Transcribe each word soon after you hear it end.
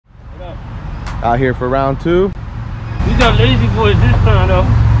Out here for round 2. We got lazy boys this time though.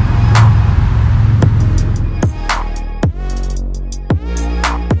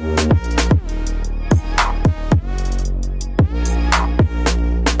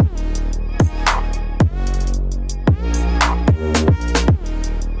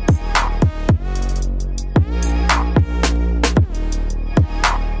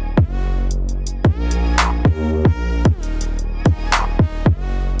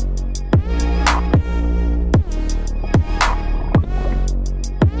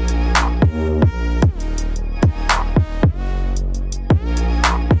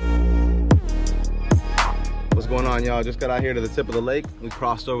 Y'all, just got out here to the tip of the lake. We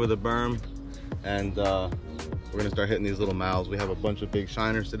crossed over the berm and we're gonna start hitting these little mouths. We have a bunch of big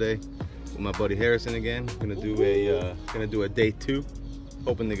shiners today with my buddy Harrison again. Gonna do a day 2,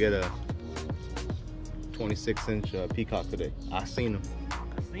 hoping to get a 26-inch peacock today. I seen him.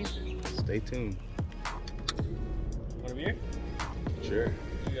 Stay tuned. Want a beer? Sure. Here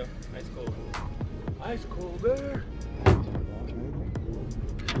you go. Ice cold. Ice cold there.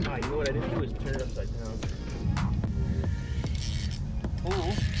 Ah, you know what I didn't do is turn it upside down.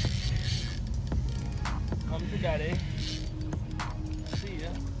 Ooh. Come to daddy. See ya.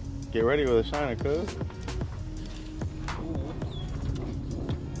 Get ready with a shiner, cuz. Ooh.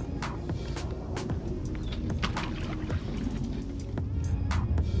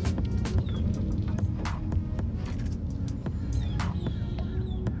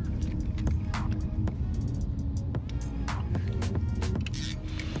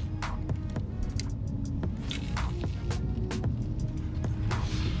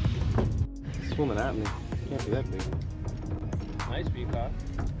 Swimming at me. Can't be that big. Nice peacock.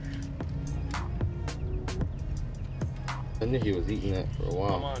 I knew he was eating that for a while.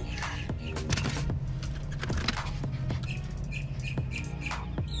 Come on.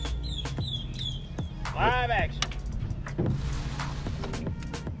 Live action.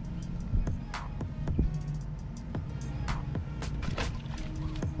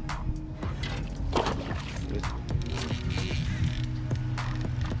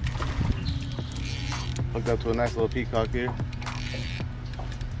 Hooked up to a nice little peacock here.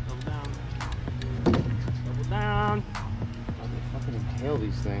 Double down. Double down. I can fucking inhale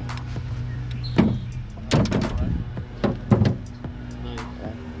these things. Nice.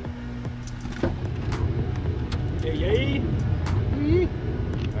 Yay, yay.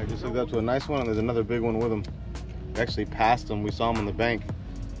 I just hooked up to a nice one and there's another big one with him. We actually passed him. We saw him on the bank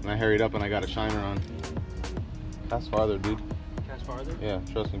and I hurried up and I got a shiner on. Cast farther, dude. Cast farther? Yeah,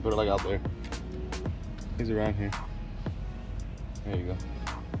 trust me. Put it like out there. He's around here. There you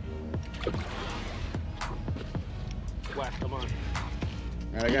go. Whack, come on.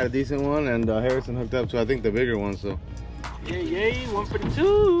 Alright, I got a decent one and Harrison hooked up to I think the bigger one, so. Yay, yay, 1 for the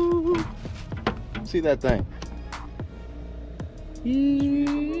 2. See that thing.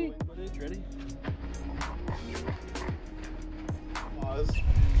 Ready? Pause.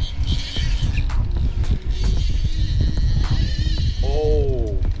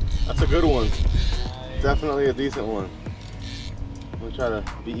 Oh, that's a good one. Definitely a decent one. I'm gonna try to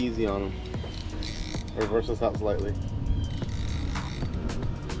be easy on him. Reverse this out slightly.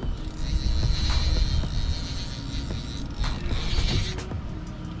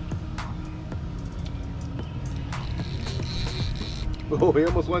 Oh, he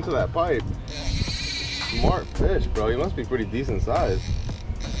almost went to that pipe. Smart fish, bro. He must be pretty decent size.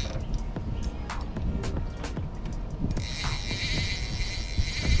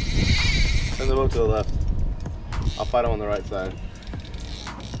 Send the boat to the left. I'll fight him on the right side.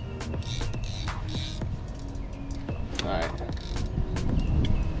 Alright.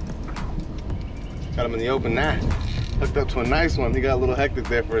 Got him in the open now. Hooked up to a nice one. He got a little hectic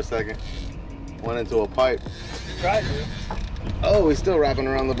there for a second. Went into a pipe. Try to. Oh, he's still wrapping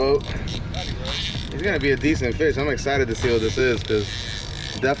around the boat. He's gonna be a decent fish. I'm excited to see what this is because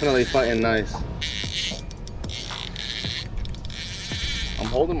definitely fighting nice. I'm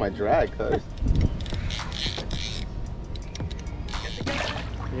holding my drag, cuz.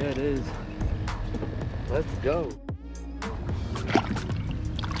 Yeah, it is. Let's go.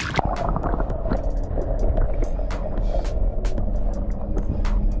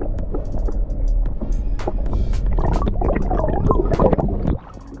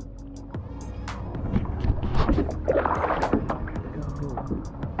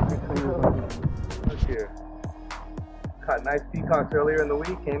 Look here. Caught nice peacocks earlier in the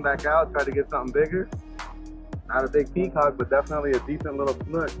week, came back out, tried to get something bigger. Not a big peacock, but definitely a decent little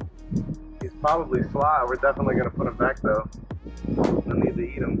snook. He's probably sly. We're definitely gonna put him back though. We'll need to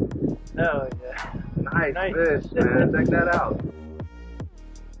eat him. Oh, yeah. Nice fish, man. Check that out.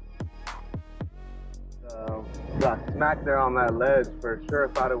 Got smacked there on that ledge. For sure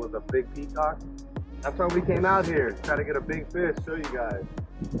thought it was a big peacock. That's why we came out here. Try to get a big fish, show you guys.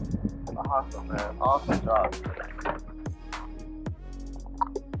 Awesome, man. Awesome job.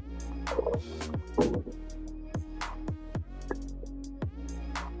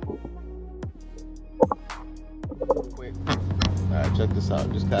 Quick. Alright, check this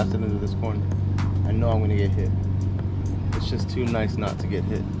out. Just cast it into this corner. I know I'm gonna get hit. It's just too nice not to get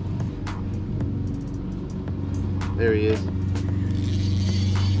hit. There he is.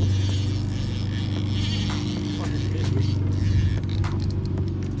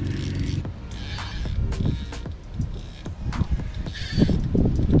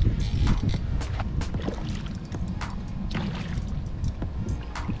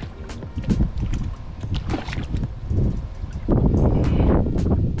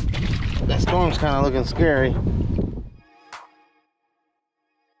 That storm's kind of looking scary.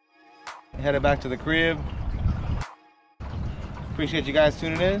 Headed back to the crib. Appreciate you guys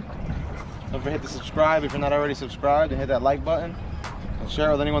tuning in. Don't forget to subscribe if you're not already subscribed, and hit that like button and share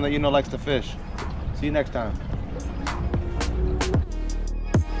it with anyone that you know likes to fish. See you next time.